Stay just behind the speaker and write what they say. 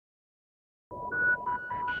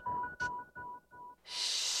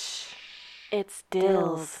It's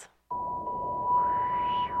DiLLZ.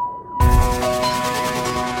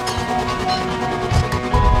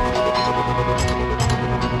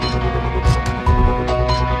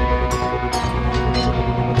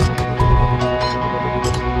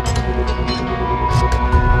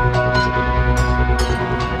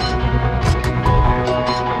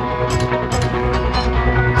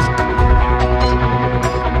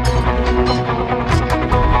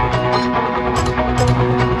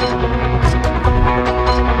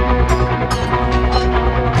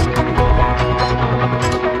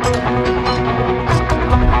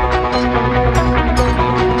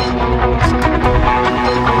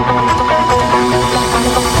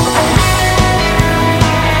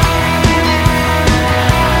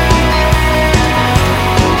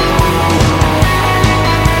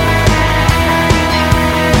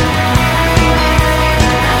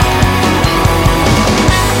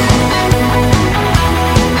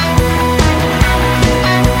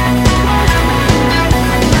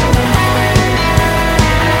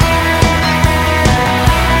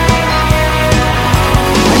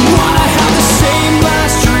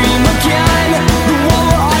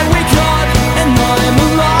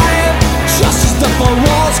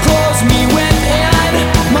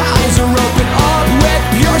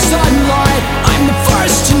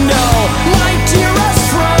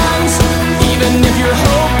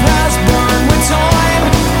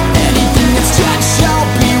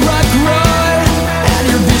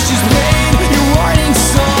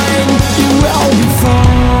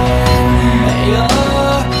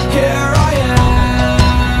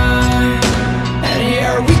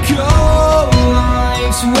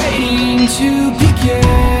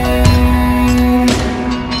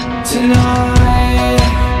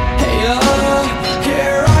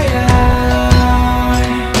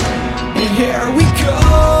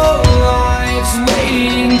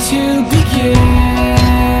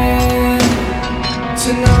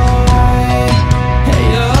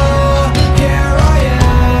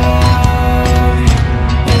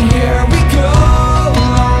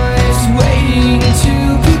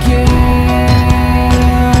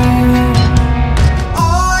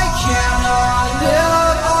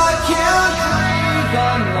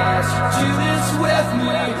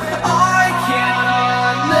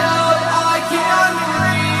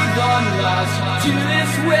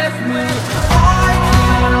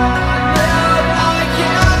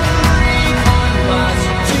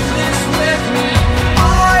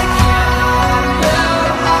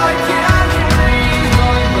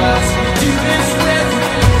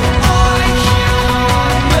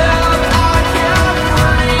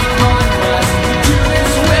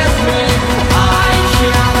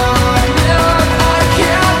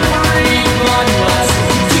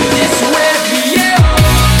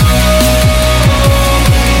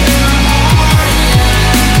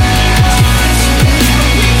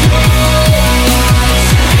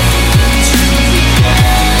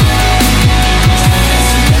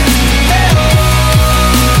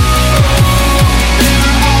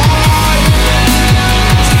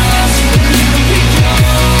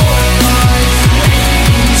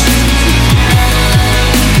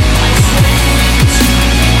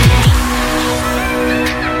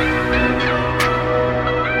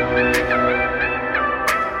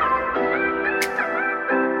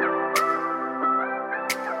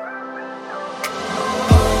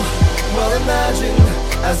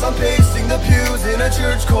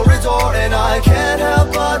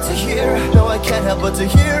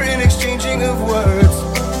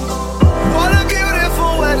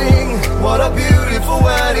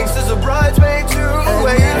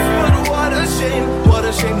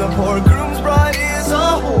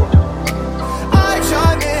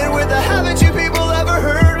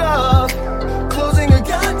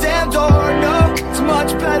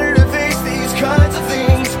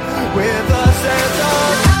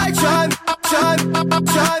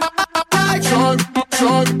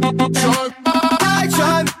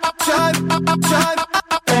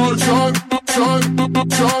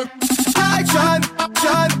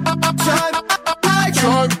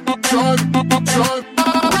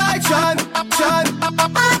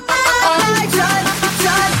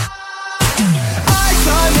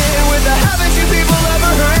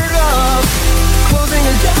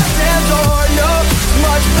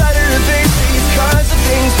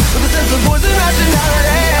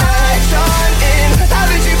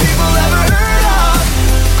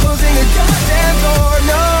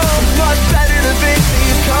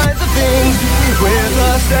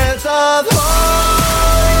 Sense of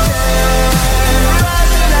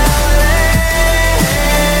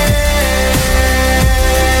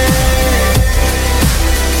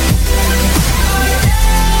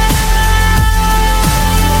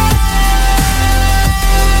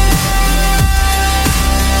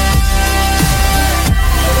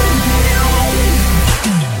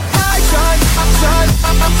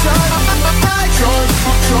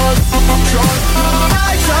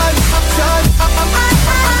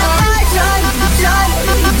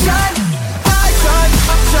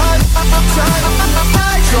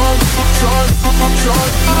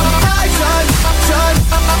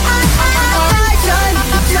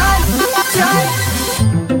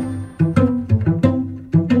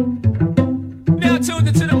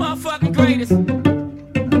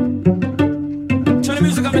the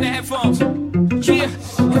music up in the headphones. Yeah,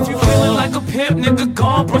 if you feeling like a pimp, nigga, go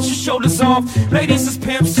on, brush your shoulders off. Ladies is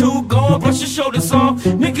pimps too, go on, brush your shoulders off.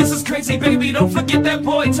 Niggas is crazy, baby, don't forget that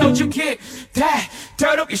boy told you, kick that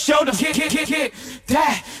dirt up your shoulders, kick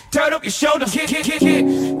that dirt up your shoulders, kick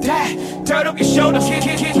that dirt up your shoulders, kick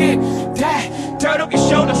that dirt up your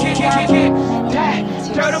shoulders, kick that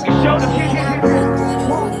dirt up your shoulders,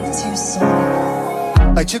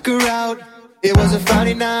 I took her out, it was a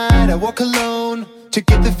Friday night. I wore cologne to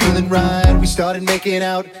get the feeling right. We started making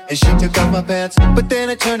out and she took off my pants, but then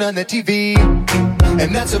I turned on the TV,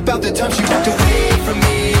 and that's about the time she walked away from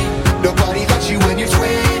me. Nobody likes you when you're 23,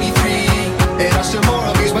 and I still more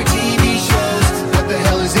abuse my TV shows. What the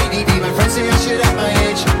hell is ADD? My friends say I should have my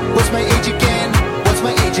age. What's my age again? What's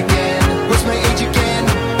my age again? What's my age again?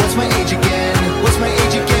 What's my age again? What's my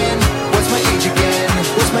age again? What's my age again?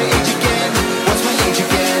 What's my age again? What's my age again?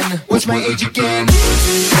 What's my age again?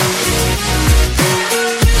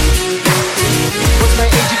 What's my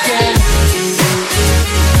age again?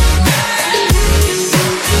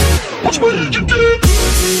 What's my age again?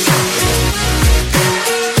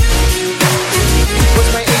 What's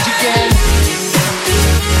my age again?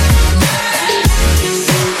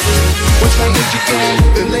 What's my age again?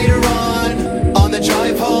 Then later on the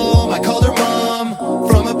drive home, I called her mom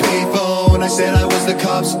from a payphone. I said I was the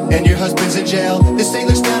cops and your husband's in jail. This thing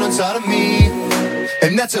looks down on sodomy,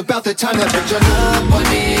 and that's about the time that bitch hung up on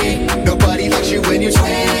me. Nobody likes you when you're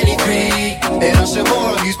 23, and I'm still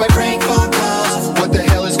more amused by prank phone calls. What the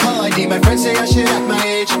hell is call ID? My friends say I should act my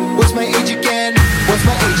age. What's my age again? What's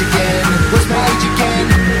my age again? What's my age again?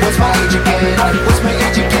 What's my age again? What's my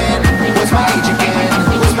age again? What's my age again?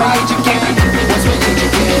 What's my age again? What's my age again? What's my age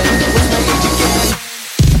again?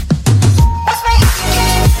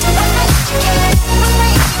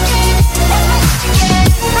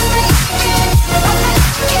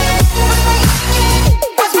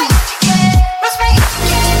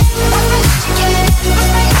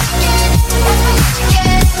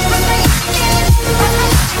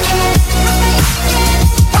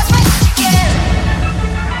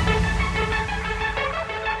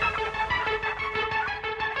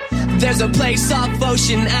 There's a place off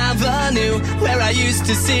Ocean Avenue where I used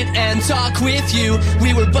to sit and talk with you.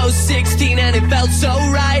 We were both 16 and it felt so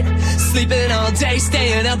right, sleeping all day,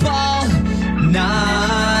 staying up all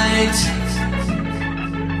night,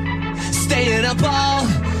 staying up all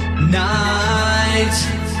night.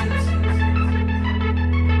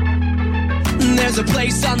 There's a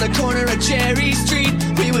place on the corner of Cherry Street.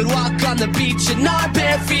 We would walk on the beach in our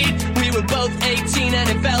bare feet. We were both 18 and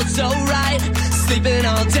it felt so right, sleeping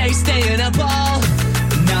all day, staying up all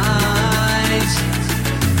night,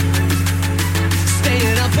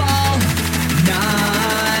 staying up all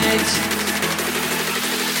night.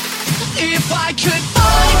 If I could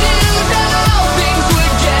find you now, things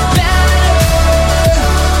would get better.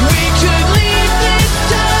 We could leave this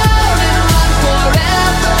town and run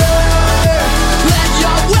forever. Let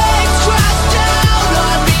your waves crash down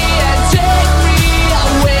on me and take me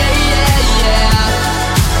away, yeah, yeah.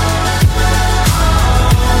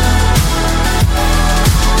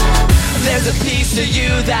 There's a piece of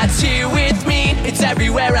you that's here with me. It's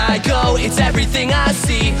everywhere I go, it's everything I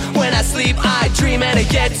see. When I sleep, I dream and it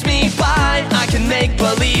gets me by. I can make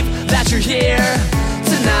believe that you're here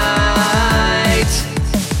tonight,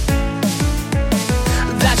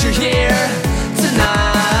 that you're here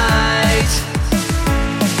tonight.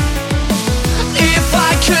 If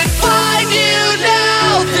I could find you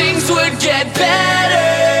now, things would get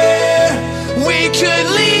better. We could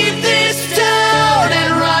leave this town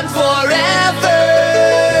and run forever.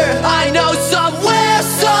 I know somewhere,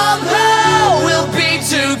 somehow we'll be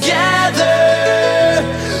together.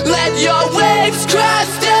 Let your waves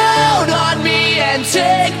crash down on me and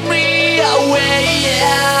take me away,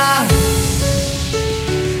 yeah.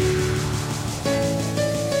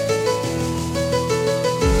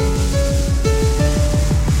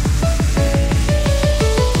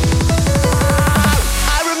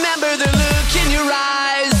 I remember the look in your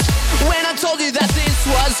eyes when I told you that this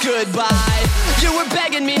was goodbye. You were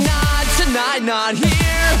begging me not tonight, not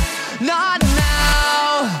here, not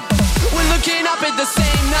now. We're looking up at the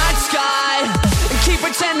same night sky and keep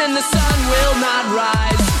pretending the sun will not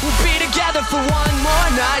rise. We'll be together for one more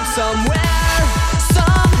night somewhere,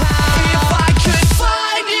 somehow. If I could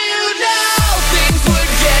find you now, things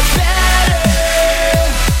would get better.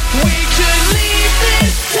 We could leave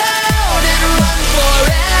this town and run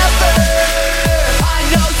forever. I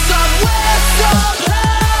know somewhere,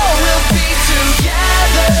 somehow we'll be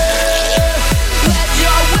together. Let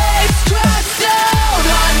your waves crash down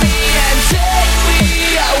on me and take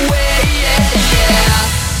me away, yeah, yeah.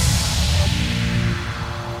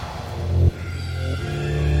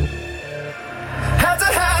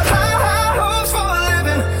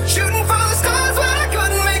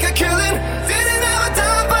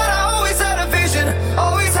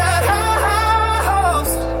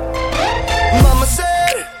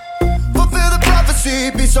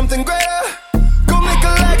 something greater. Go make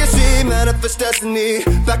a legacy, manifest destiny.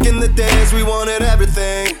 Back in the days we wanted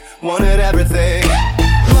everything, wanted everything.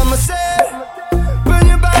 Mama said, burn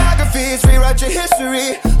your biographies, rewrite your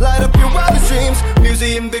history, light up your wildest dreams,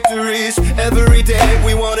 museum victories. Every day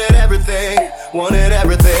we wanted everything, wanted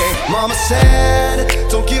everything. Mama said,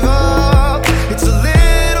 don't give up, it's a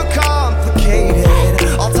little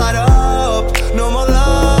complicated. All tied up, no more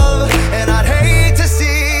love, and I'd hate to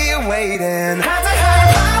see you waiting. Had to have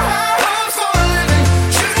high hopes for a living,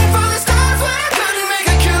 shooting for the stars when I couldn't make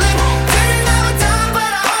a killing. Didn't have a time,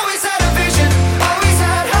 but I always had a vision, always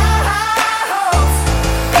had high hopes.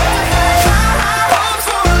 Had to have high hopes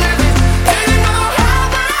for a living, didn't know how,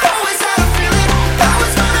 but I always had a feeling I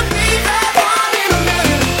was gonna be that one in a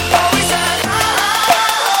million. Always had high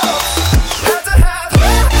hopes. Had to have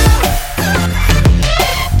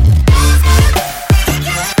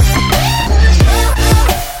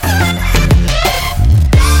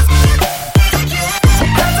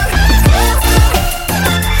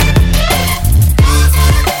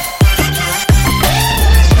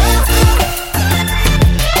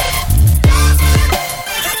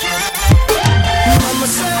Mama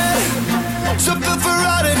said, something for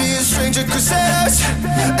oddities, stranger crusaders.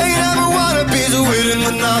 Ain't ever wannabes, waiting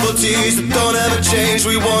the novelties that don't ever change.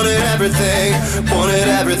 We wanted everything, wanted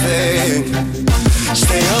everything.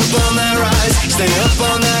 Stay up on that rise, stay up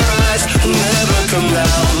on that rise, never come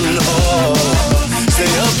down, oh.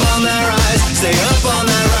 Stay up on that rise, stay up on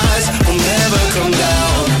that rise, we'll never come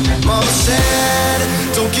down. Mama said,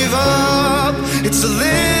 don't give up, it's a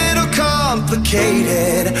little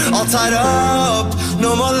complicated. All tied up,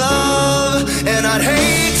 no more love, and I'd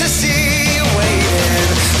hate to see you waiting.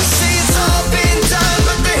 They say it's all been done,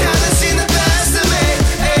 but they haven't seen the best of me.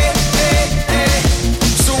 Hey, hey, hey.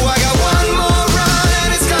 So I got one more run,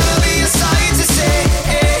 and it's gonna be a sight to see.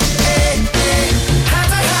 Hey, hey, hey. Had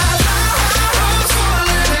to have high hopes for a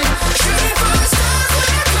living, shooting for the stars when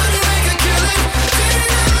I couldn't make a killing. Didn't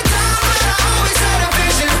have a time, but I always had a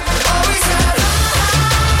vision, always had high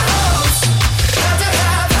hopes. Had to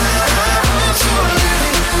have high hopes for a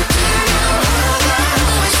living, didn't know how, but I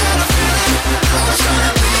always had a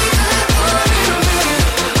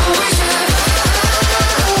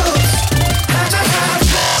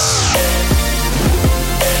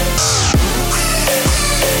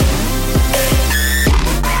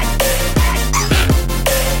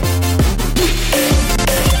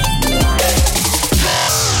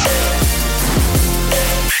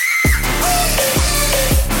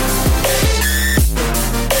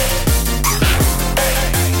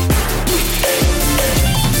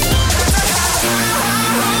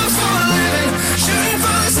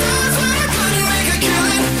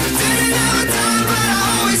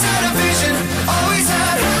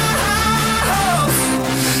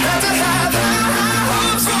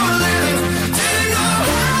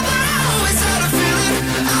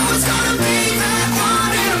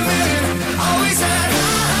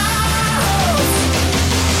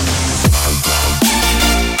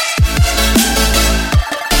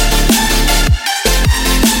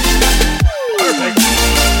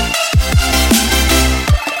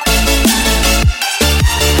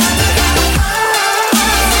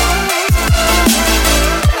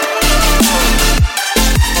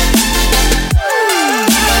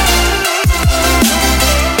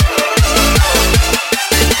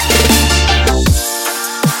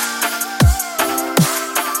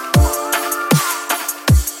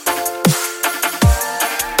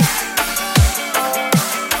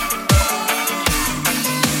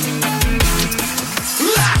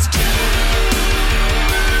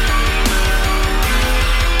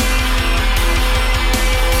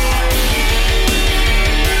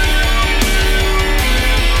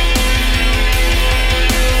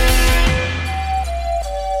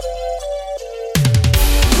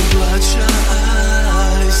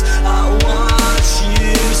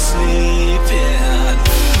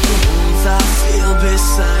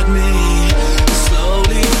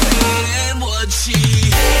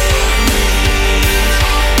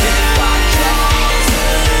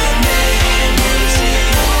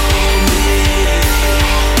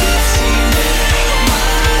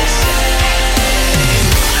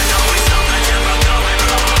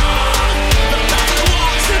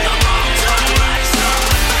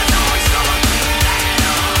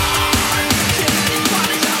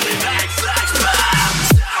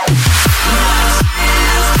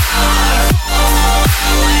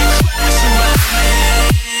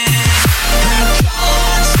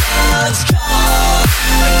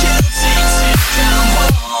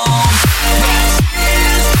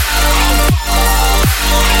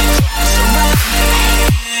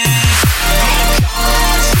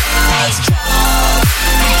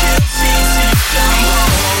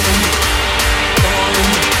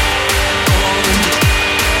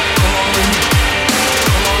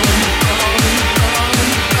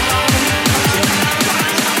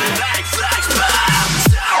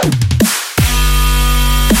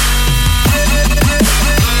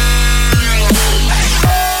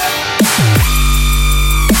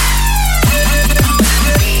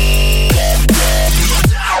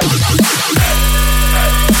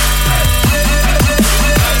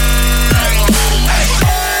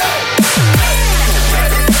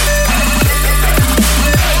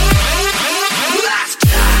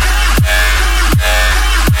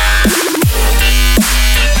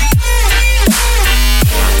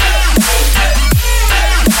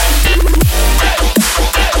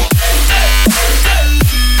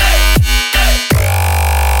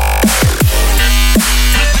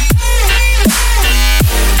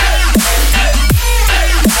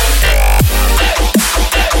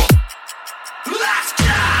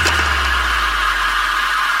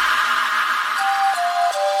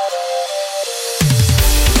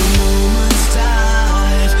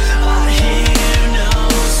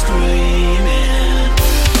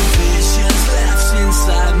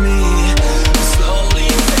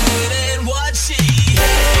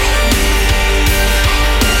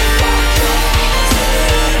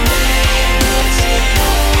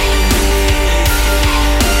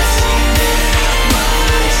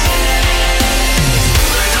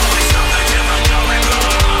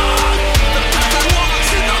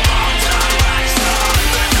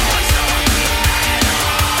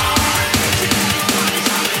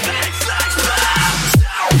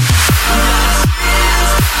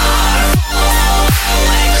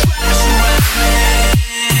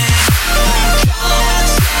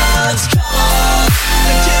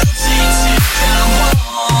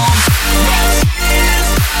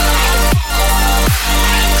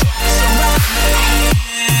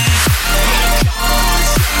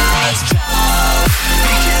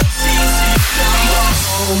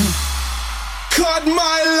Cut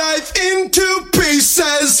my life into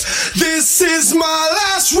pieces. This is my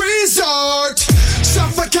last resort.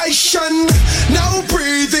 Suffocation, no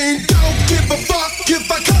breathing. Don't give a fuck if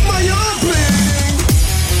I cut my arm bleeding.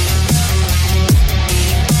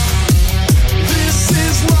 This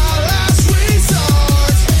is my last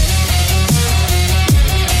resort.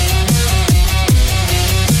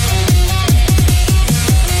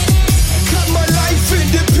 Cut my life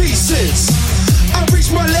into pieces. I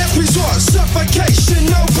reach my last resort. Suffocation,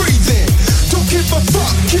 no breathing. Don't give a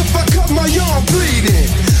fuck if I cut my arm bleeding.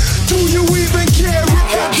 Do you even care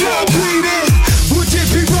if I can't bleed it? Would it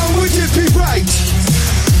be wrong, would it be right?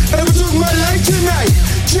 Ever took my life tonight?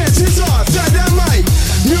 Chances are that I might.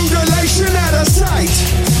 Mutilation out of sight.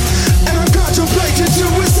 And I'm contemplating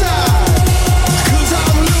suicide. Cause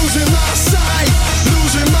I'm losing my sight,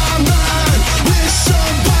 losing my mind. Wish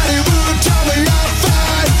somebody would tell me I'm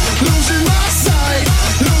fine. Losing my sight,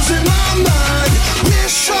 losing my mind.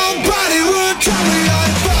 Wish somebody would tell me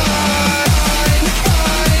I'm fine.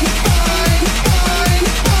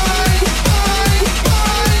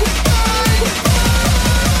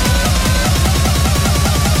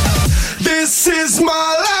 This is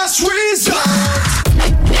my last resort.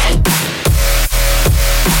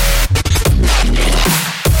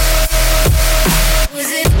 Was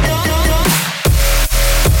it dumb?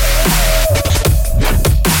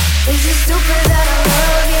 Is it stupid that I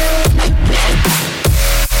love you?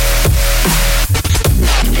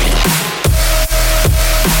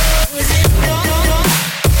 Was it dumb?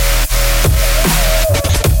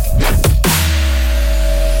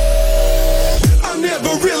 I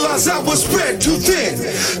never realized I was spread too thin,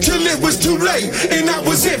 till it was too late and I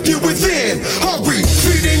was empty within. Hungry,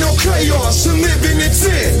 feeding on chaos and living in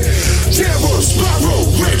sin. Terror spiral,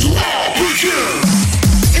 where you all begin.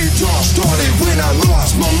 It all started when I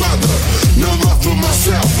lost my mother. No love for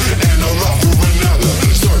myself and no love for another.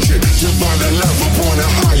 Searching to find a level on a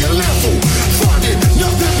higher level. Finding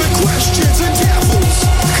nothing but questions and devils.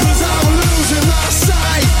 Cause I'm losing my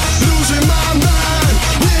sight, losing my mind.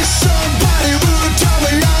 Wish somebody would tell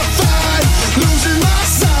me I'm fine. Losing my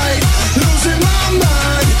sight, losing my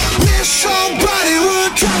mind. Wish somebody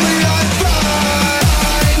would tell me I'm fine.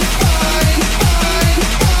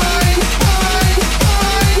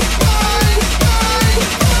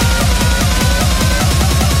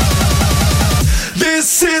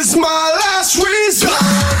 This is my last resort.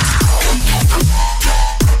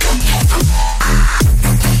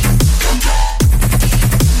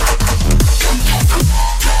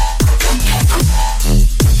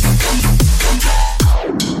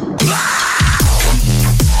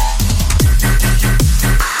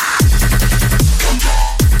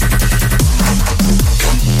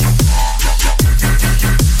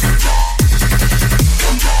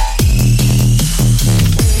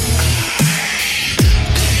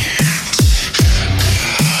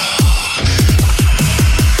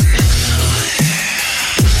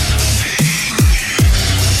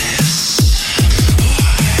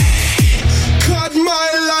 Cut my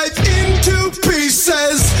life into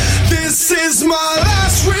pieces. This is my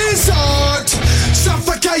last resort.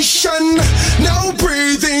 Suffocation, no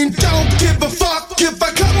breathing. Don't give a fuck if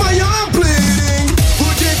I cut my arm bleeding.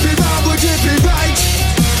 Would it be wrong, would it be right?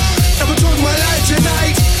 Ever took my life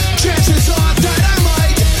tonight? Chances are that I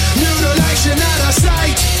might. Mutilation out of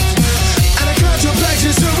sight. And I contemplate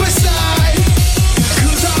suicide.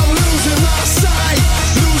 Cause I'm losing my sight,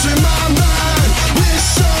 losing my mind. Wish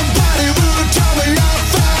somebody would tell me I'm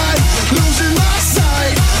fine. Losing my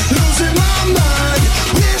sight, losing my mind.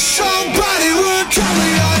 Wish somebody would tell me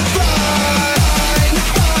I'm fine.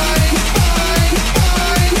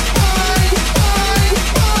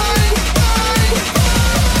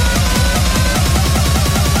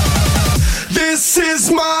 This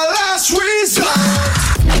is my last resort.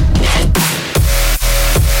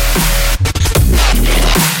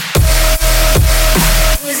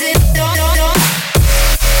 Was it dumb?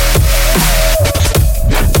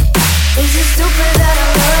 Is it stupid that I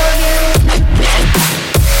love you?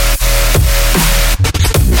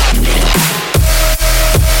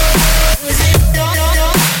 Was it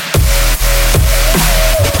dumb?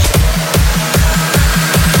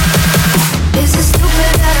 Is it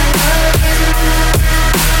stupid that I love you?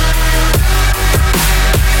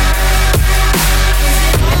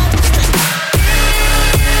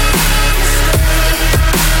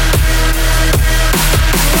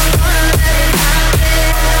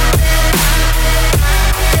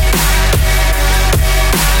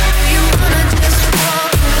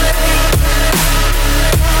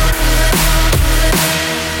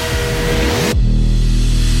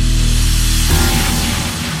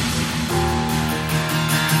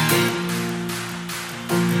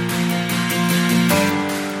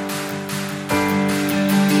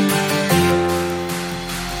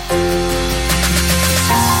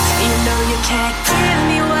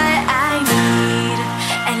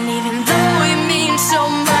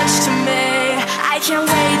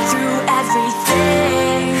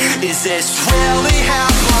 this really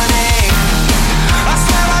happening? I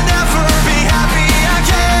swear I'll never be happy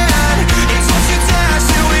again. It's what you dare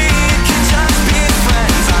so we can just be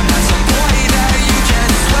friends. I'm not some boy that you can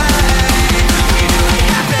sway. We knew it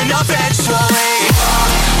happened eventually.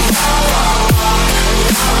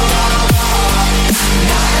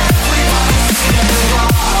 Not everybody's singing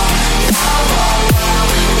along.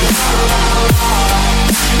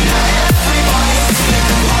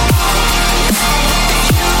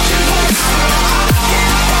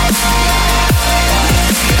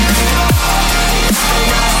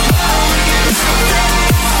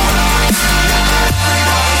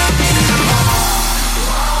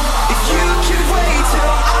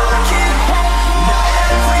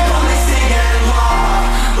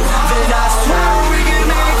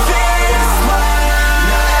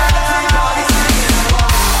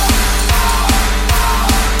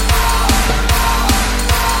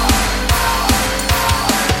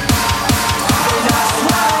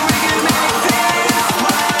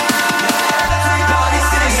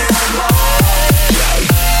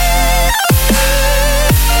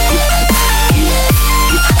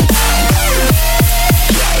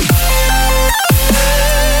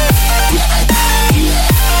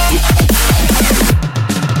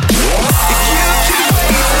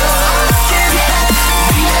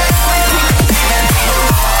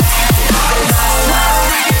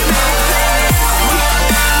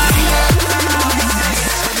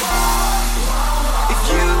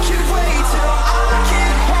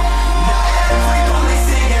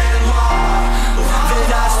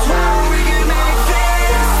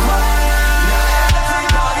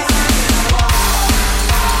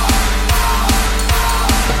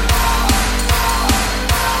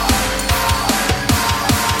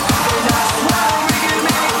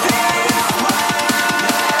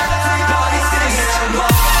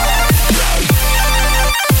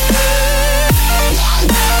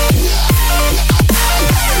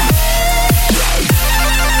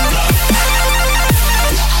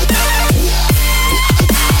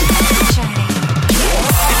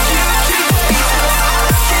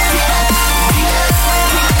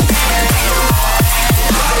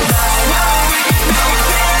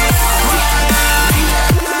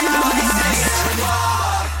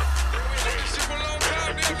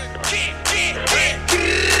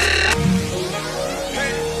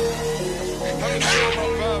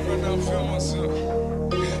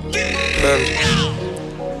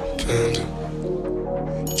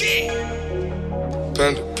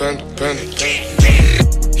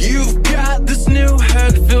 You've got this new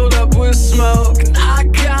head filled up with smoke, and I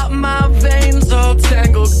got my veins all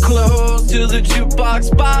tangled close to the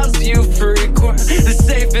jukebox bars you frequent, the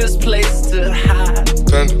safest place to hide.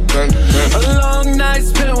 A long night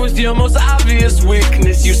spent with your most obvious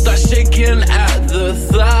weakness. You start shaking at the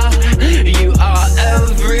thought. You are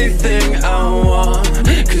everything I want,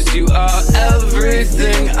 'cause you are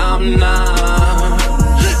everything I'm not.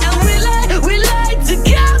 And we lie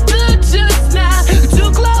together just now.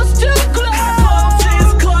 Too close, too close.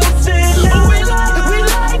 Close enough. We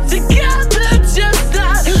lie together just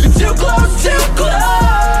now. Too close, too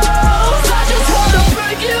close. I just wanna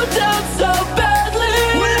break you down so badly.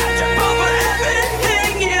 Without your over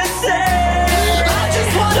everything you say. I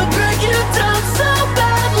just wanna break you down so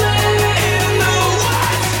badly. In the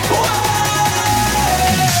worst way.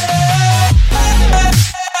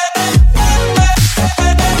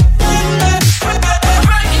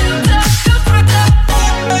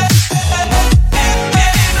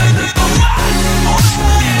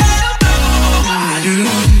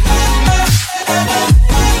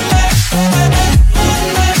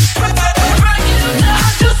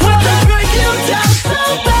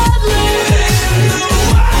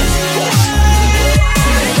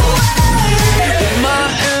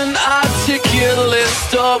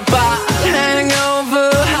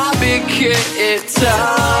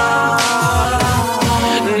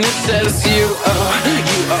 And it says you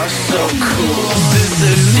are so cool. This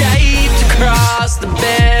is shaped across the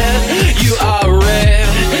bed. You are red,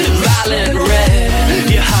 violent red.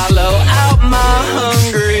 You hollow out my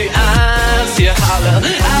hungry eyes. You hollow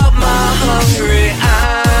out my hungry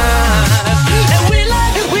eyes. And we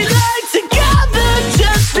lie together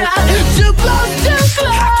just right. Too close, too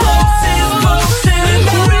close.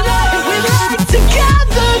 We lie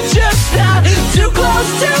together just right. Too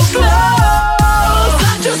close, too close.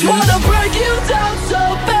 I just wanna break you down so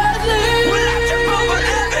badly. Without your over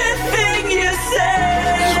everything you say.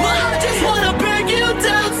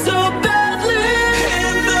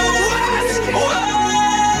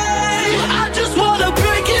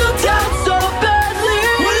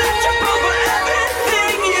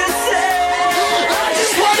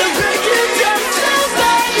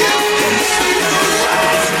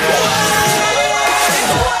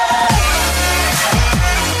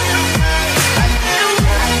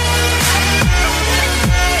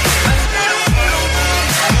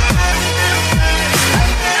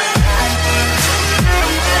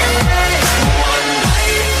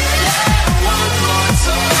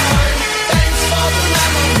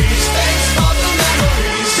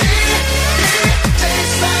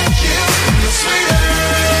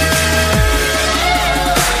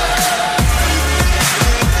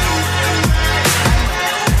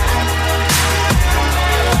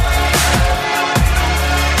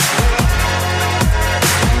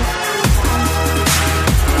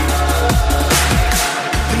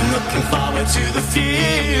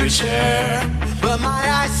 future, but my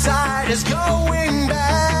eyesight is going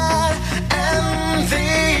bad, and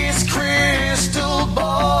this crystal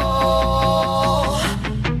ball,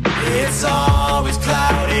 it's always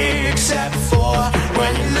cloudy except for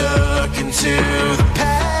when you look into the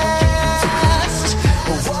past.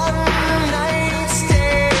 One night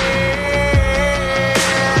stand.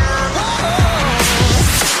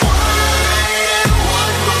 One night and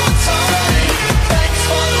one more time. Thanks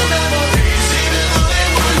for the memories, even though they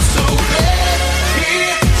weren't so bad.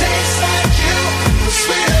 It tastes like you,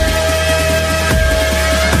 sweeter.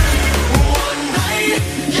 One night,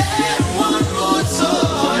 yeah, one more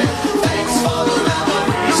time. Thanks for the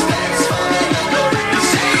memories, thanks for the memories.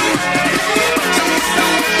 It tastes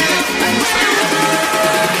like you,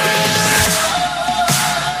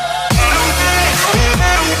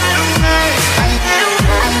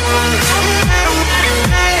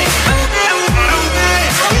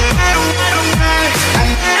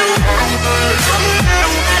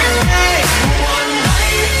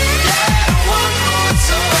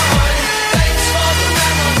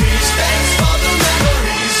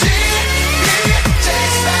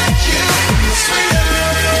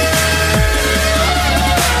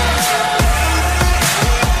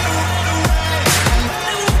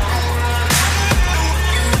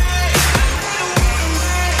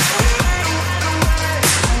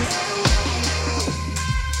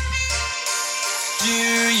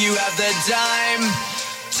 time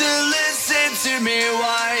to listen to me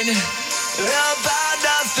whine about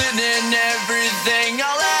nothing and everything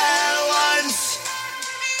all at once.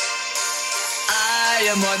 I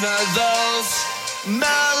am one of those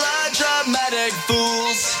melodramatic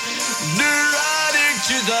fools, neurotic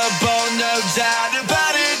to the bone, no doubt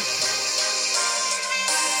about it.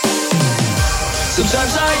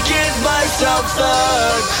 Sometimes I give myself the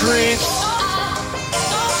creeps.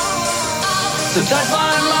 Sometimes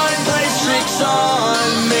my mind plays tricks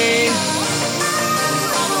on me.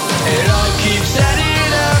 It all keeps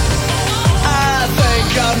adding up. I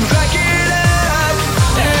think I'm cracking up.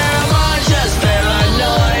 Am I just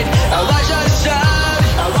paranoid? Am I just sad?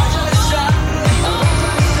 Am I just sad?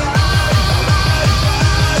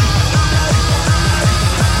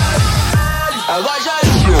 Am I just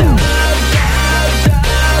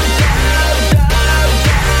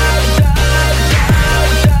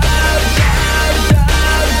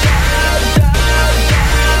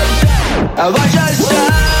I just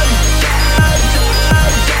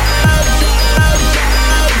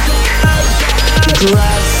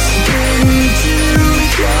grasping to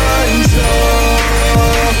control,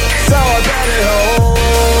 so I better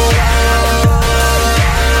hold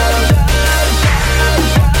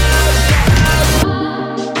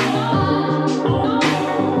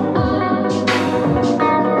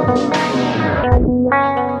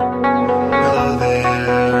Hello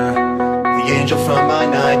there, the angel from my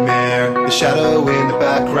nightmare, the shadow in the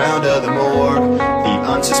background of the morgue, the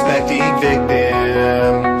unsuspecting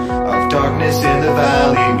victim of darkness in the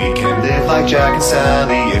valley. We can live like Jack and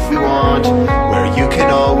Sally if we want, where you can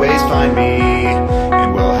always find me.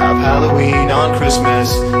 And we'll have Halloween on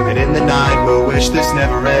Christmas, and in the night we'll wish this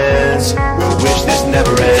never ends. We'll wish this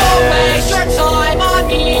never ends. Don't waste your time on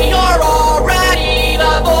me, you're already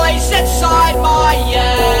the voice inside my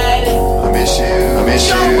head. I miss you, I miss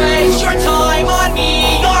you. Don't waste your time on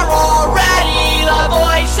me, you're already the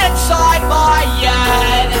voice inside my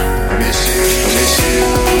head. I miss you, I miss you.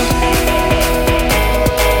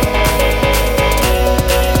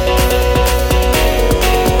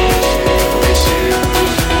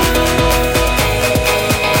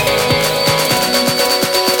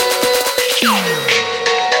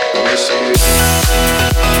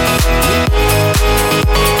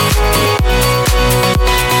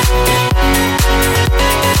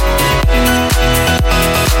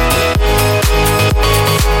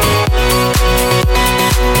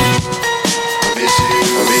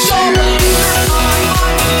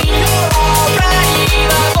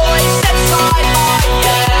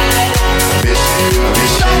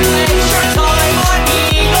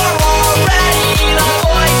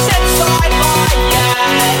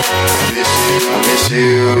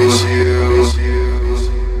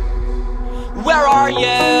 Where are you?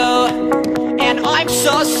 And I'm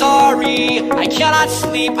so sorry. I cannot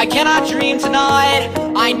sleep, I cannot dream tonight.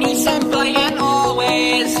 I need somebody and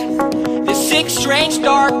always. This sick, strange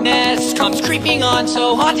darkness comes creeping on,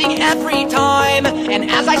 so haunting every time. And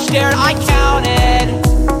as I stared, I counted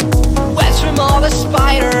webs from all the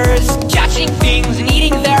spiders, catching things and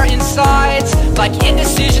eating their insides, like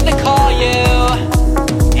indecision to call you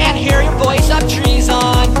and hear your voice up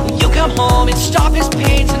treason. Will you come home and stop his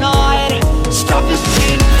pain tonight? Stop his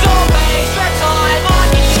pain. Don't waste your time on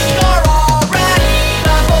me.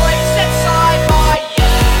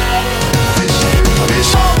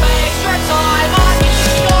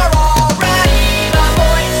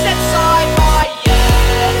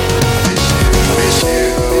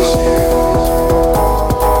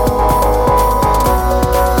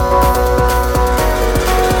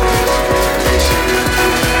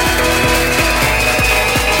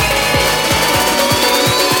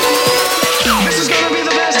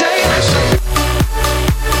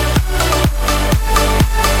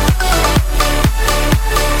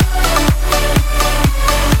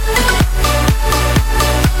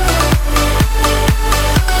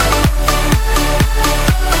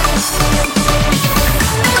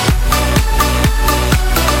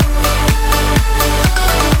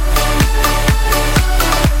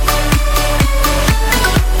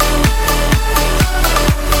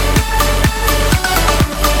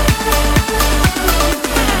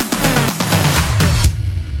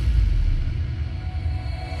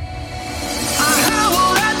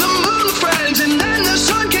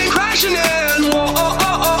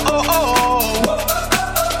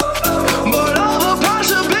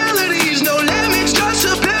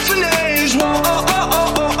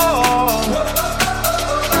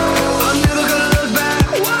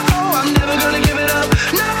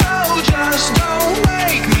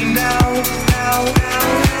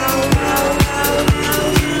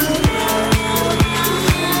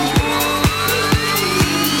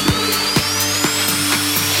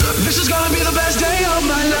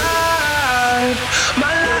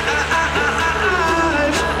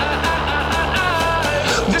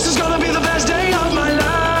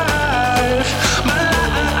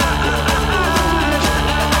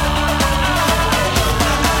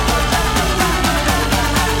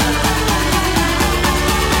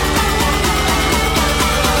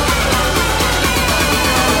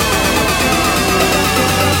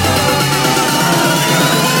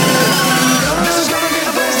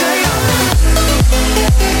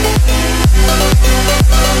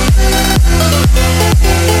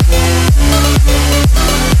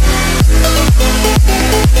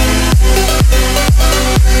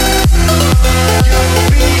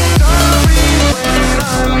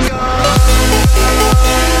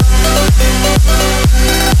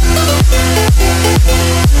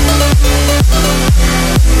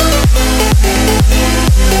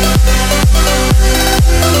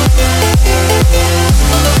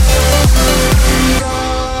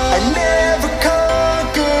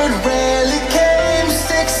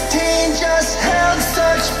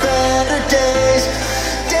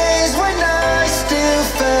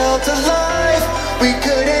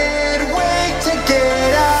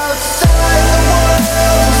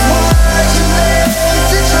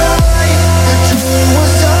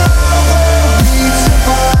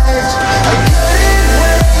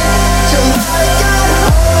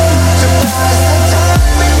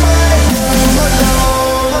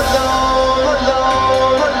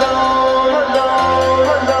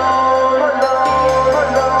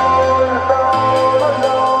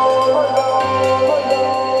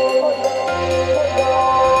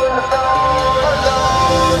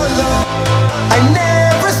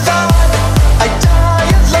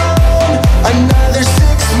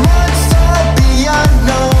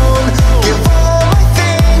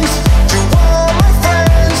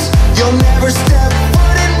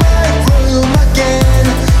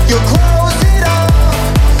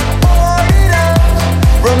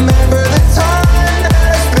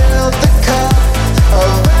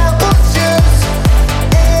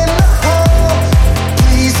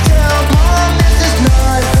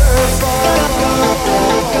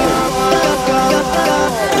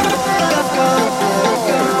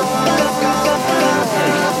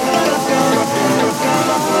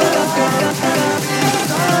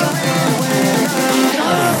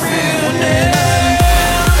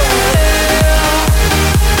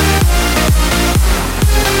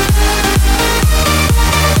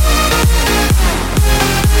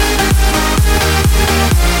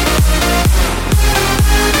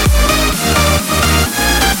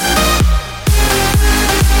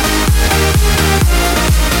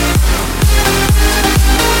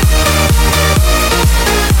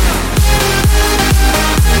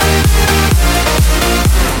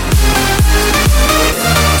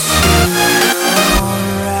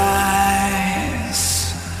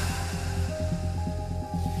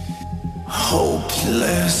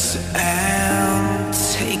 heartless and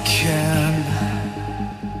taken.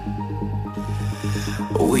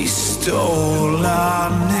 We stole our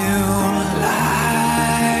new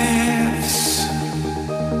lives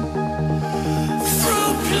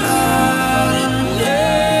through blood and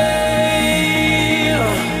nail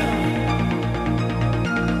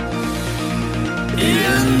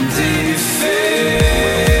in defense.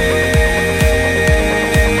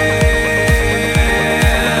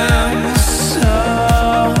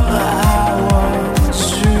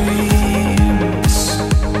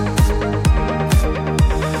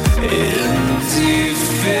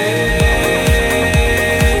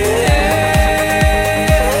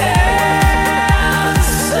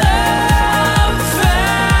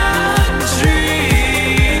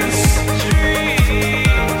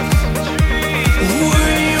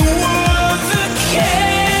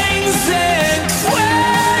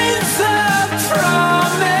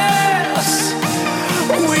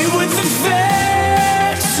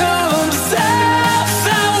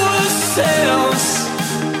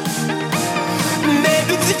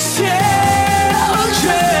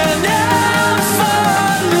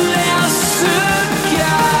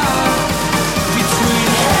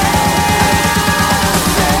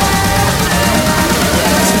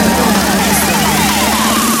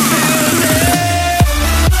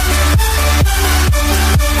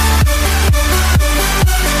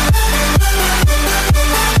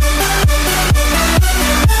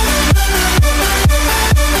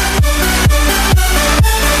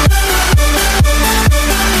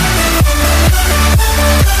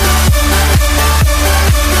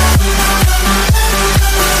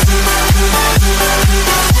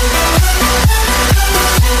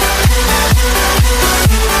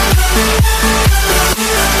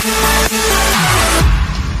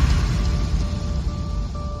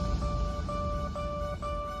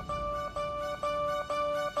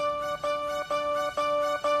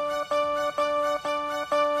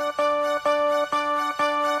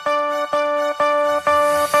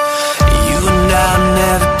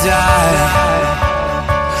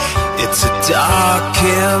 It's a dark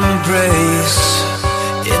embrace.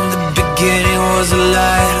 In the beginning was the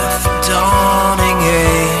light of the dawning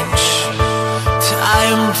age.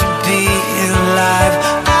 Time to be alive.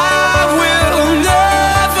 I will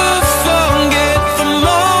never forget the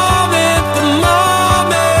moment, the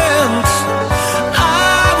moment. I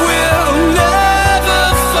will never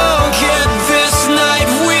forget this night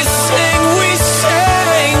we sang, we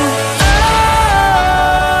sang.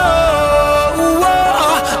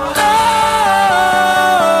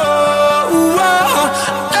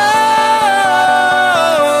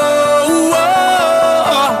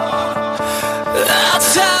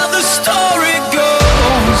 That's how the story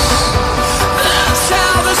goes. That's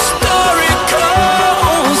how the story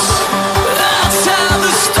goes. That's how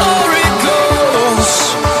the story goes.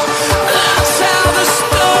 That's how the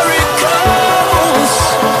story goes.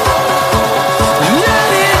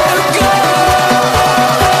 Let it go.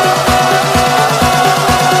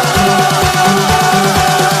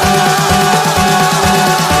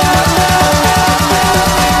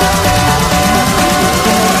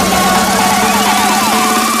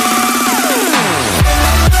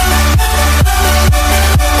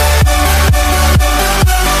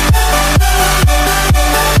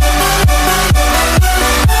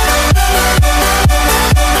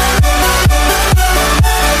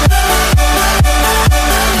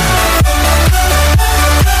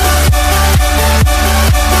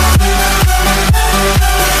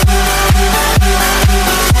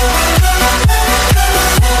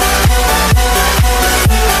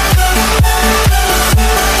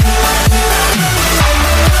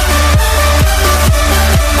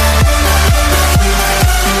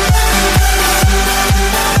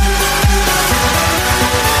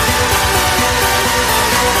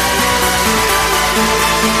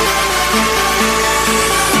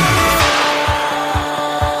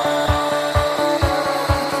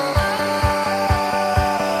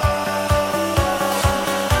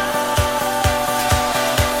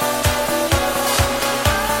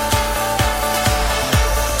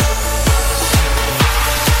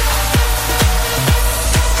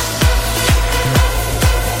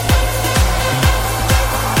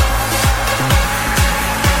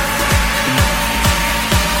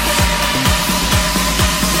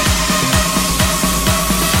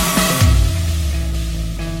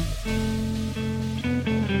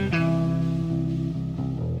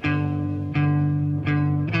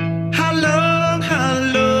 How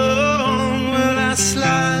long will I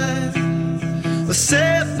slide or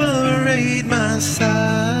separate my side?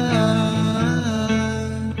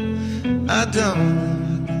 I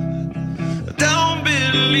don't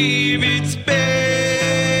believe it's been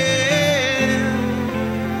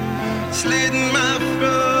slitting my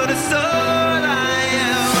throat. It's all I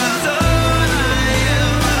am. It's all I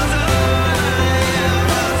am. It's all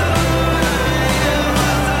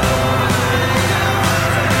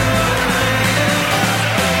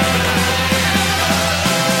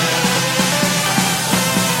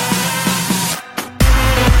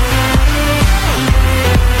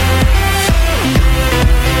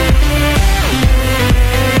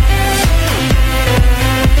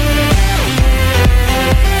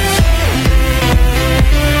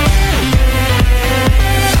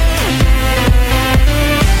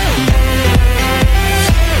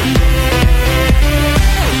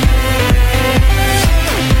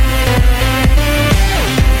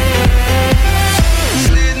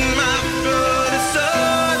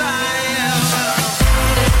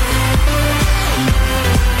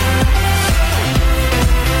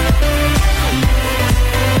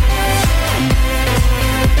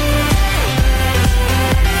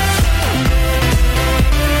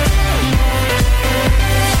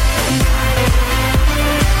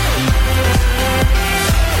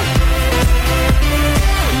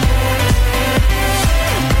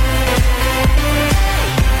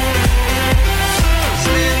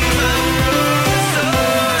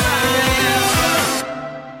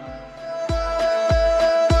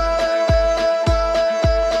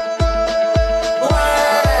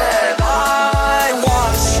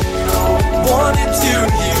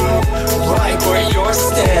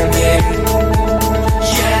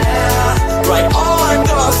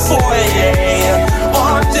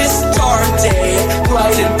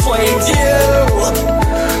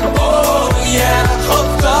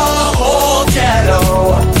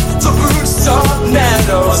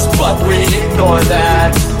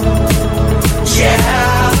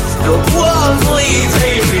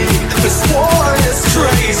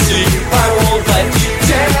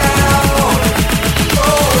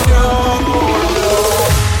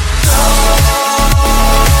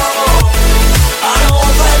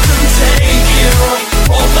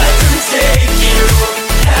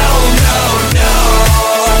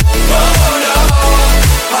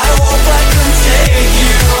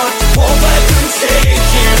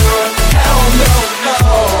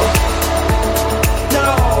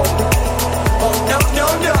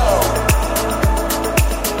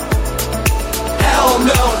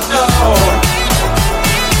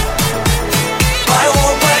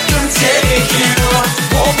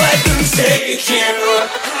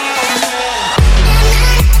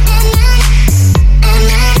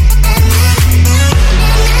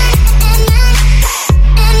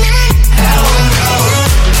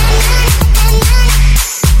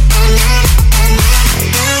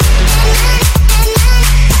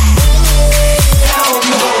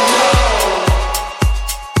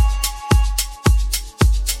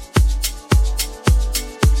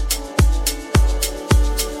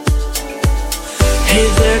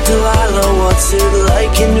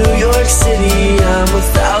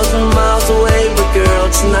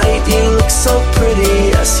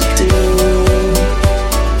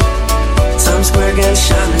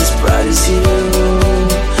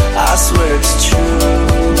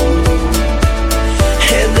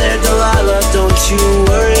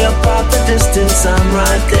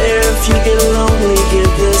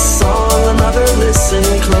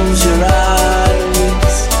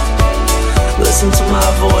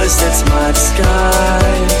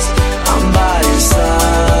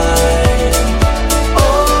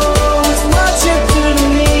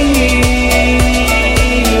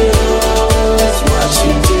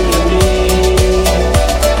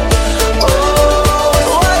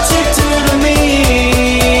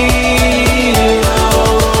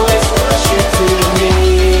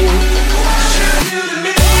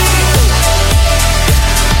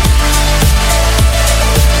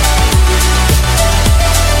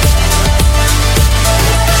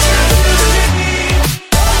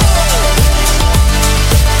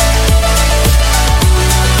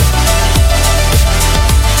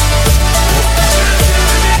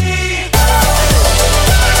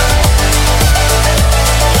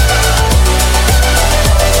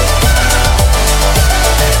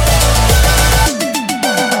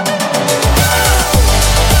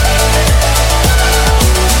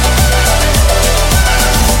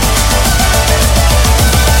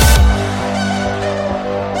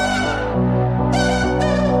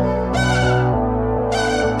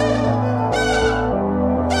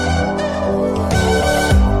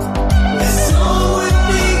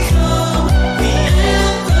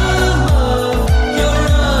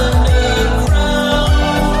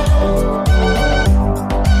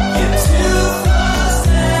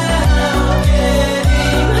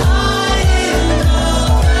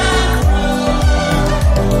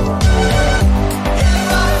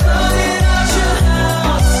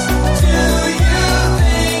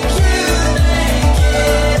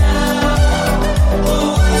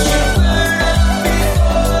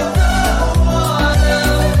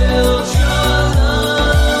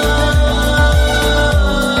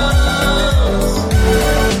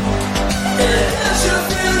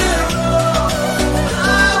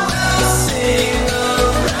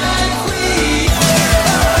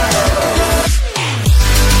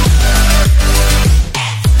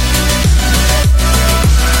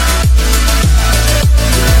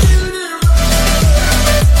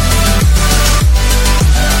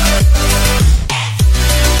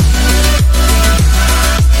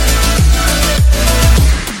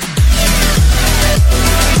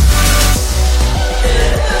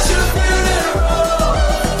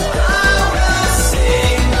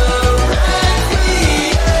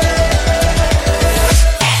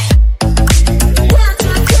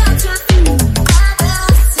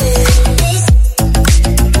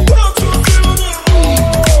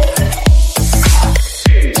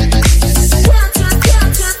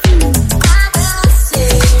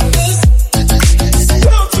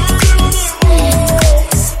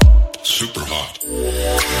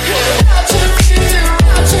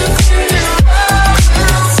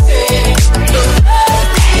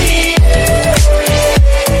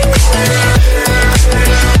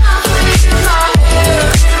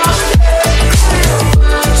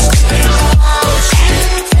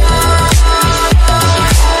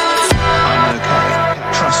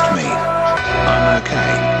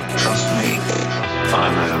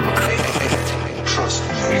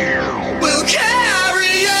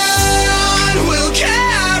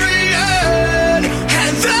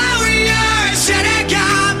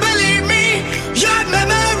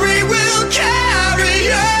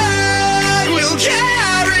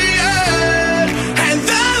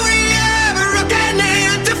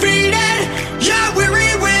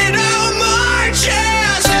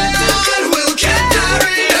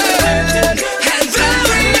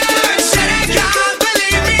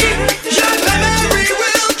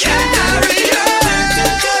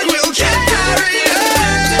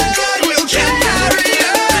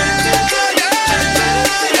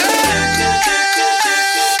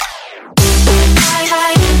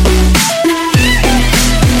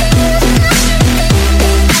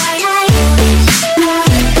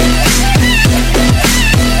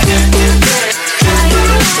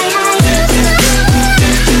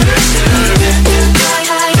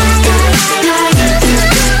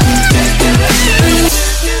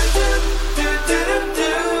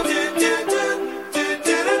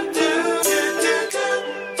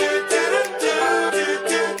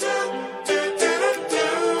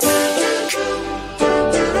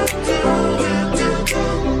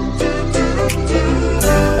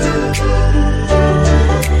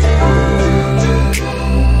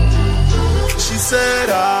said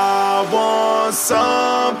I want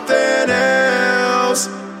something else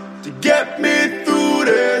to get me through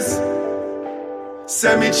this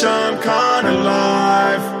semi-charm kind of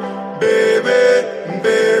life. Baby,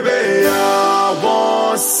 baby, I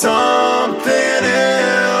want something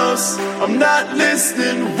else. I'm not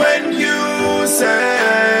listening when you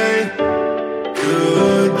say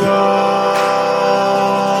goodbye.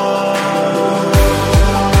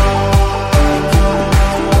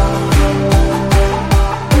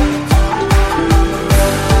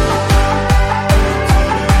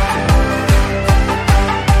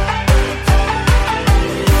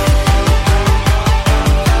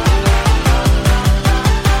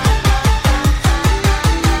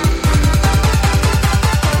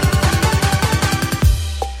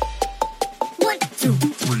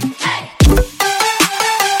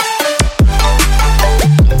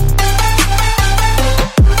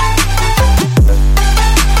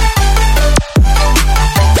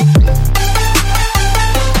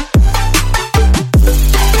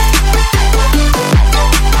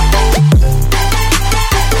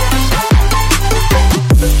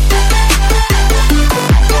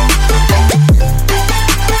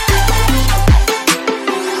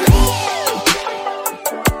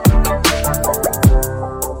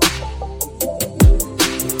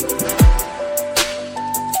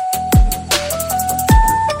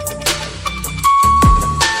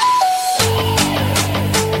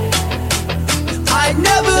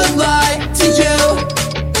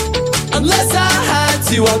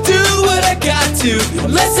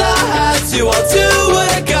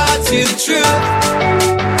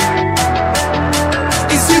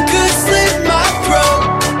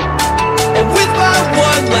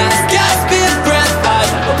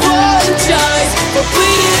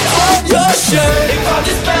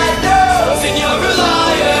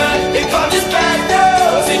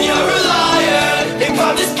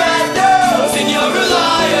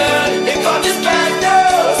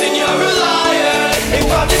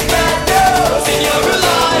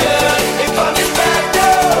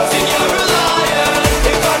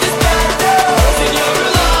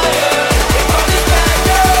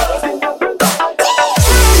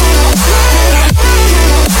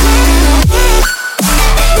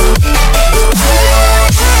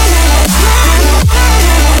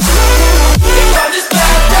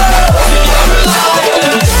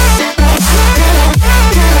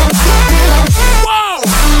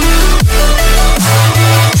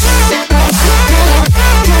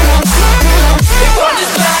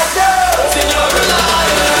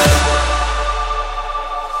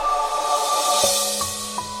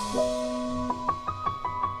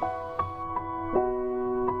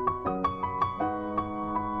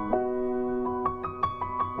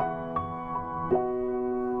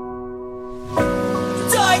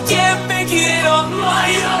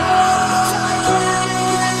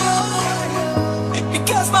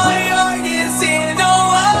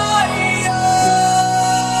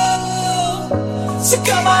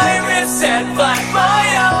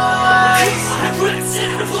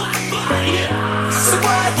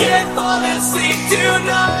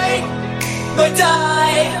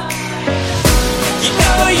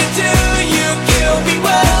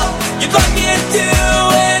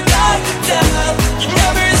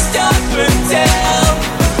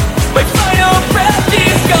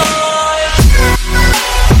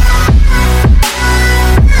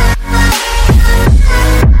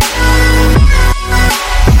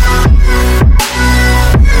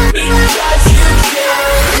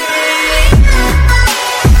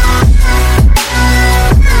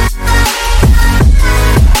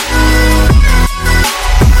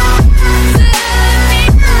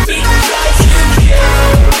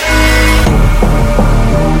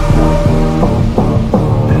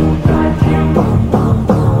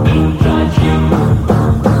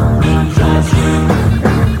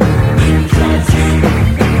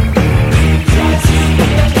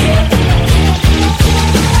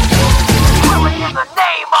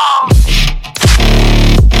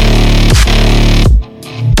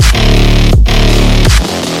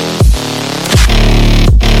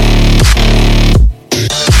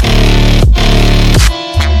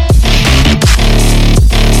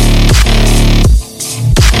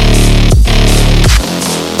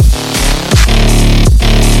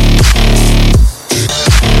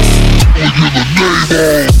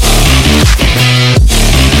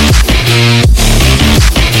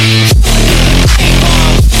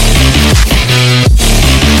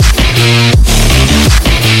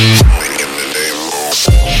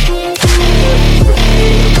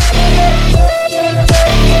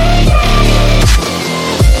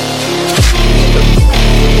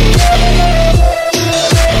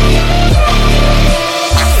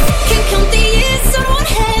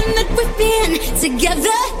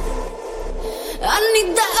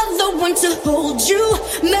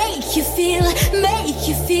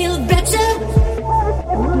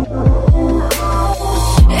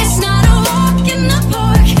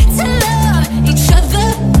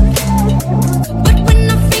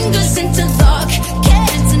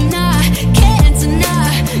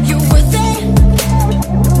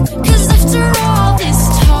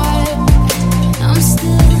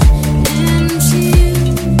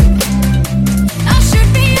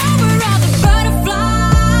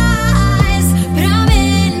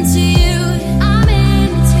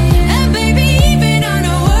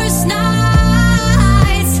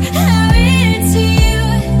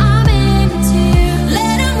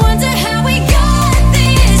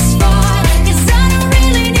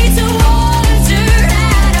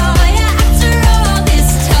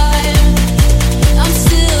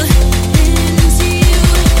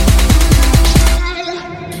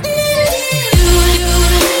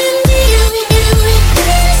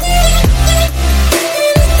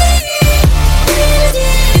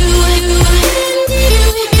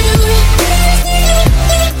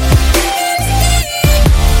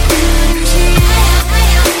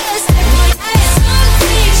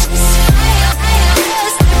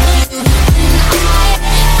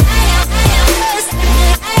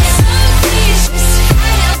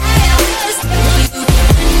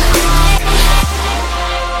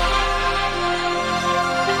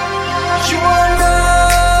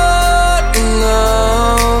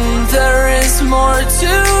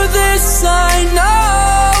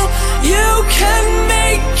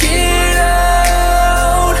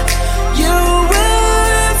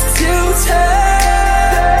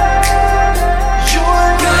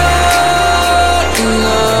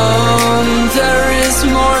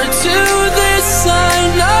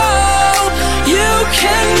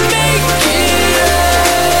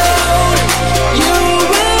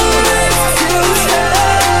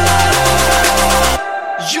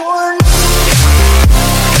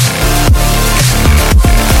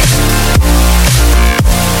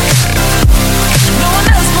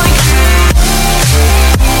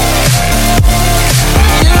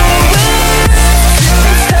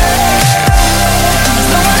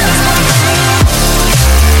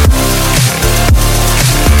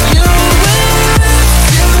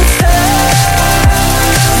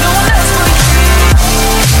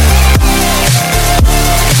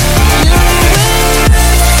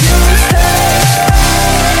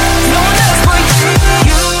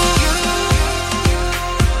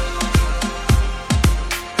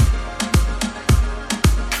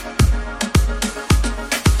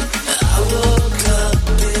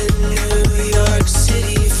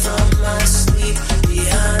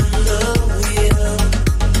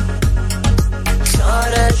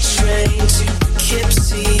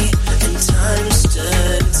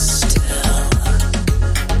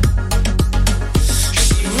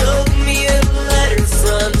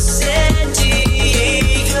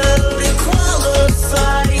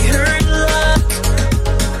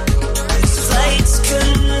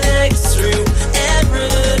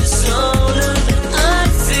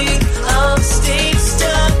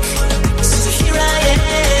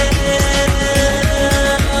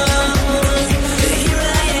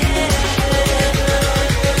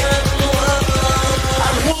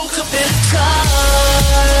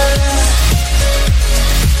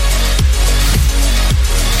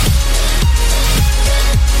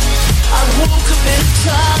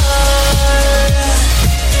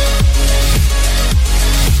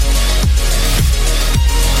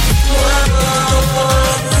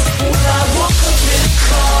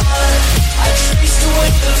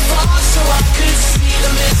 so I could see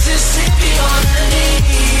the Mississippi on her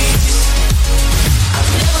knees. I've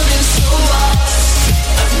never been so lost,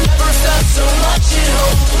 I've never felt so much at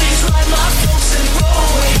home. Please write my folks and roll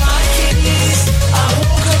away my keys. I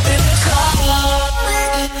woke up in the car.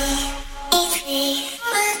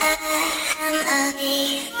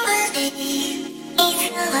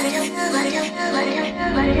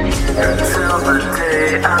 Until the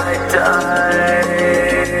day I die,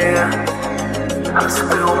 I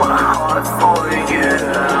spill my heart for you,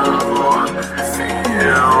 for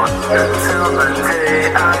you. Until the day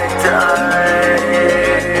I die,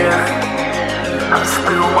 I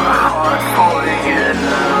spill my heart for you.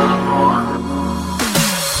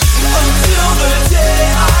 Until the day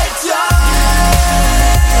I die,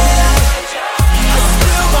 I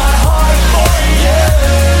spill my heart for you,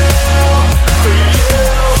 for you.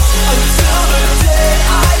 Until the day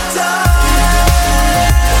I die,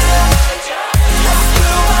 I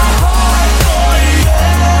spill my heart for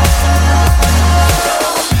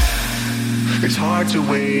you. It's hard to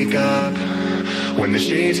wake up when the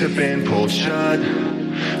shades have been pulled shut.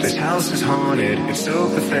 This house is haunted, it's so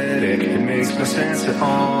pathetic, it makes no sense at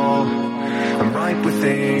all. I'm ripe with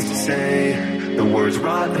things to say, the words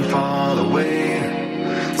rot and fall away.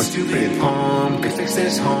 What stupid poem could fix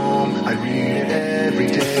this home? I read it every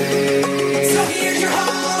day. So here's your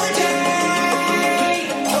holiday.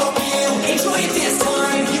 Hope you enjoy it this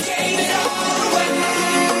time. You gave it all away.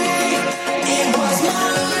 It was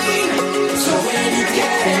mine. So when you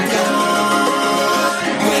get it gone,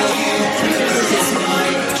 will you remember this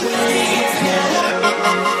night?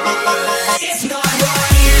 It's not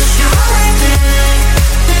right. Here's your holiday.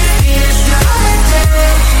 Here's your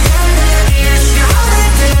holiday. Here's your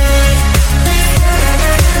holiday.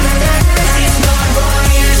 It's not right.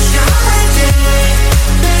 Here's your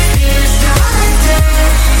holiday.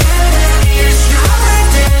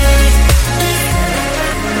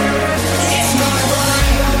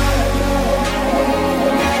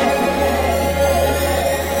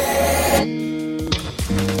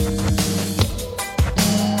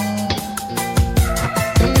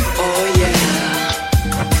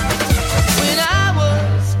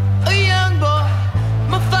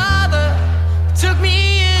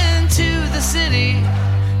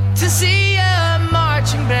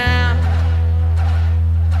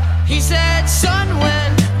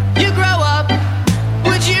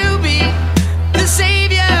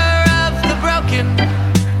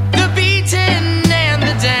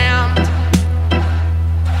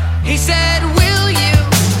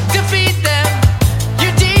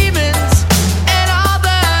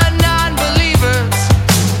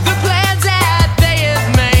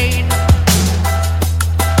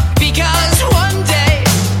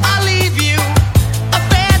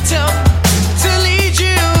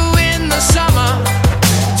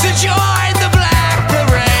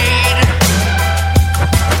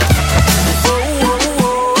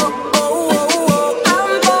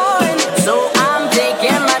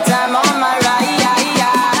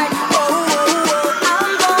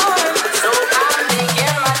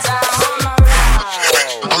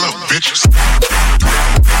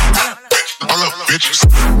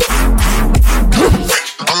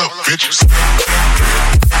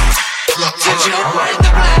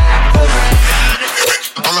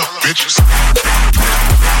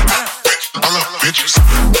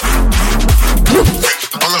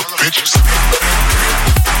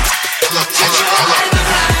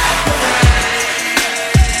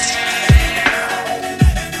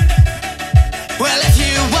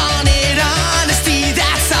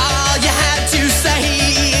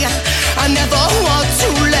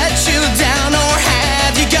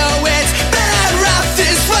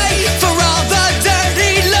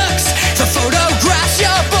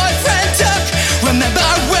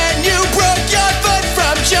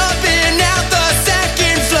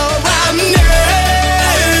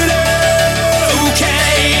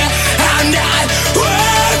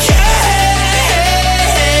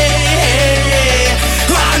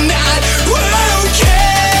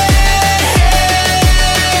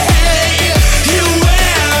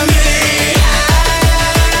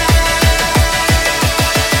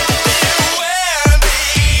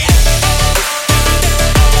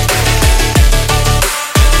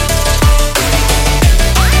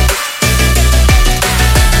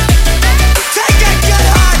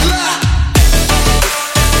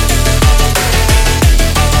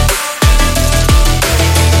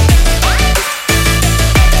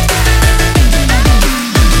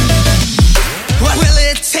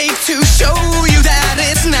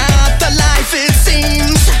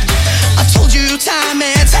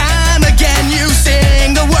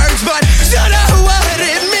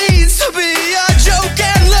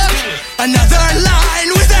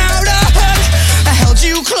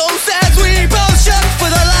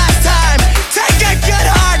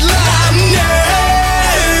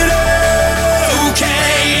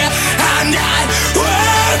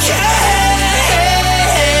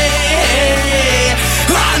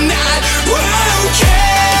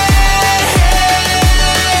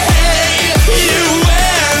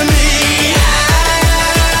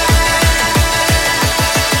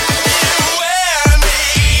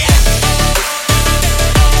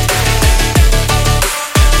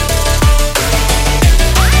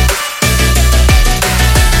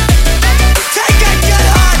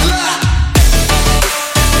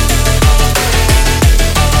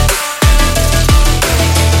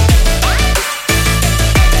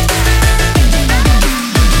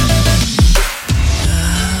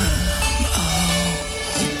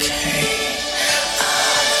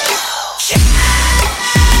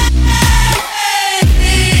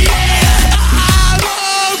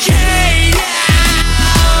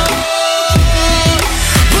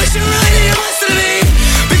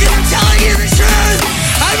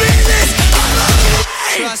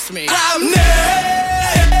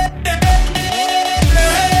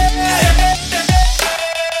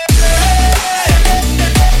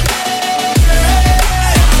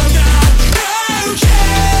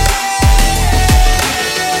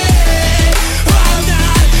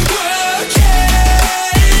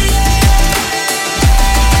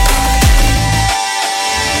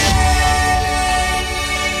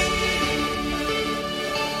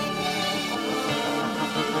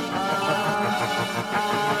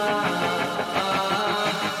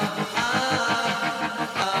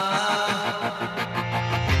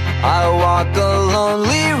 walk a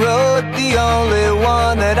lonely road, the only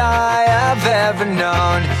one that I have ever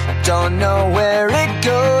known. Don't know where it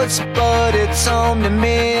goes, but it's home to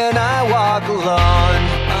me, and I walk alone.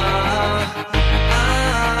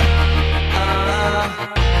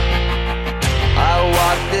 I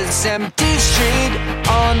walk this empty street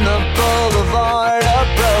on the boulevard of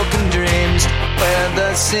broken dreams, where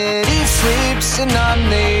the city sleeps and I'm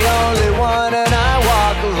the only one, and I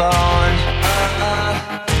walk alone.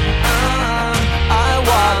 I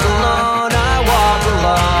walk alone, I walk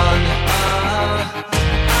alone.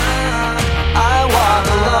 I walk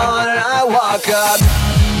alone and I walk up.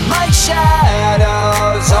 My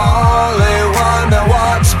shadow's only one that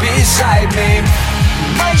walks beside me.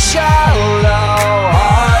 My shallow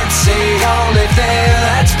heart's the only thing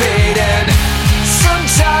that's beating.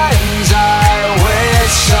 Sometimes I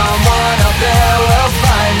wish someone up there will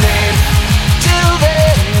find me. Till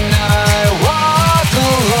then I walk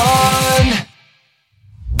alone.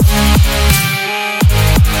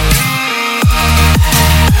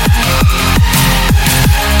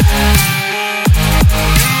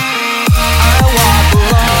 I walk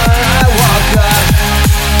alone, I walk up.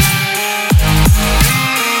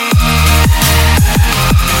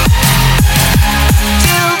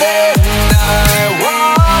 Till then I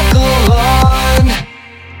walk alone.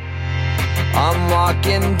 I'm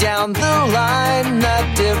walking down the line that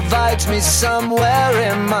divides me somewhere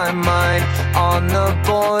in my mind, on the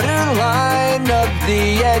borderline of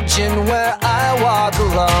the edge and where I walk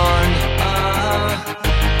alone.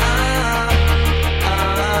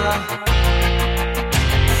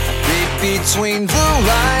 Read between the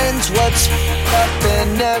lines, what's up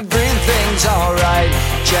and everything's alright.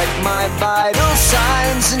 Check my vital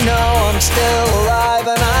signs and know I'm still alive,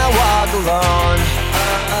 and I walk alone.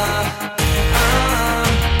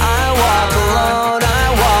 I walk alone, I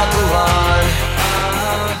walk alone.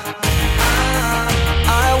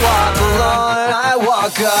 I walk alone and I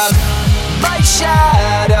walk up. My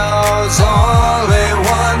shadow's only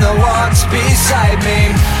one that walks beside me.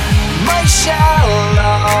 My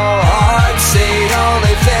shallow heart's the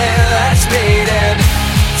only thing that's beating.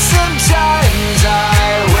 Sometimes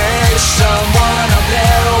I wish someone up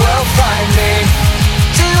there will find me.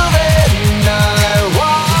 Till then I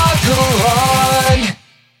walk alone.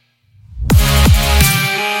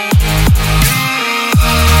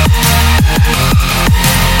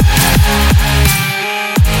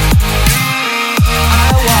 I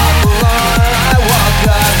walk alone, I walk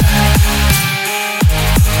up.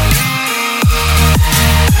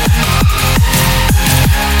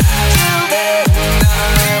 Till then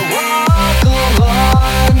I walk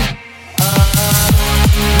alone.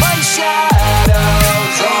 My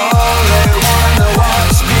shadow's only one that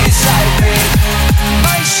walks beside me.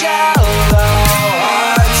 My shallow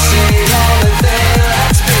heart's the only thing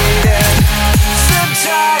that's beating.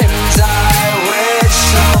 Sometimes I wish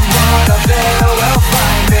someone up there will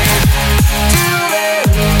find me. Till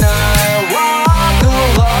then I walk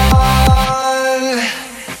alone.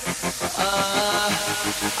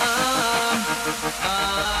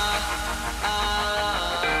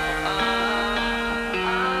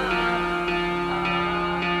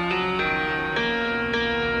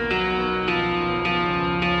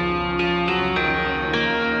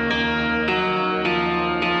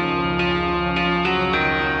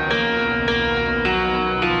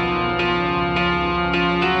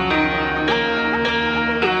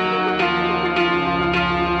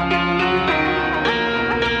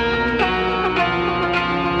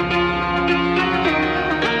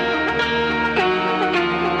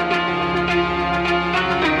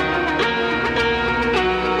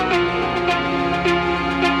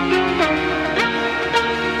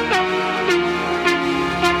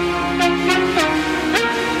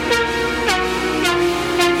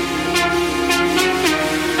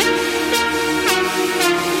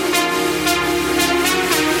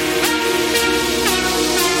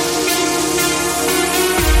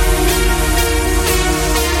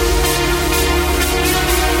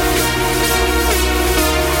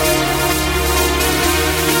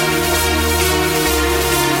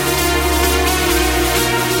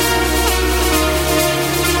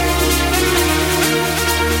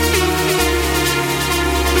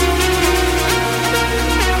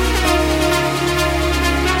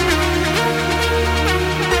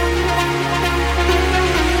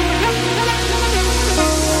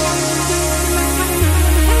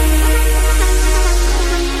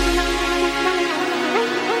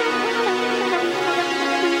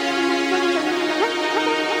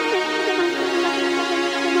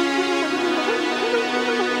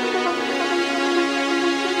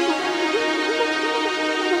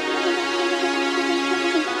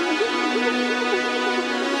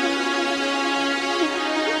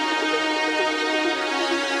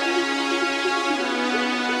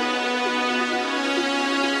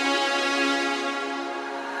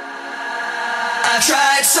 I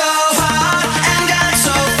tried so hard.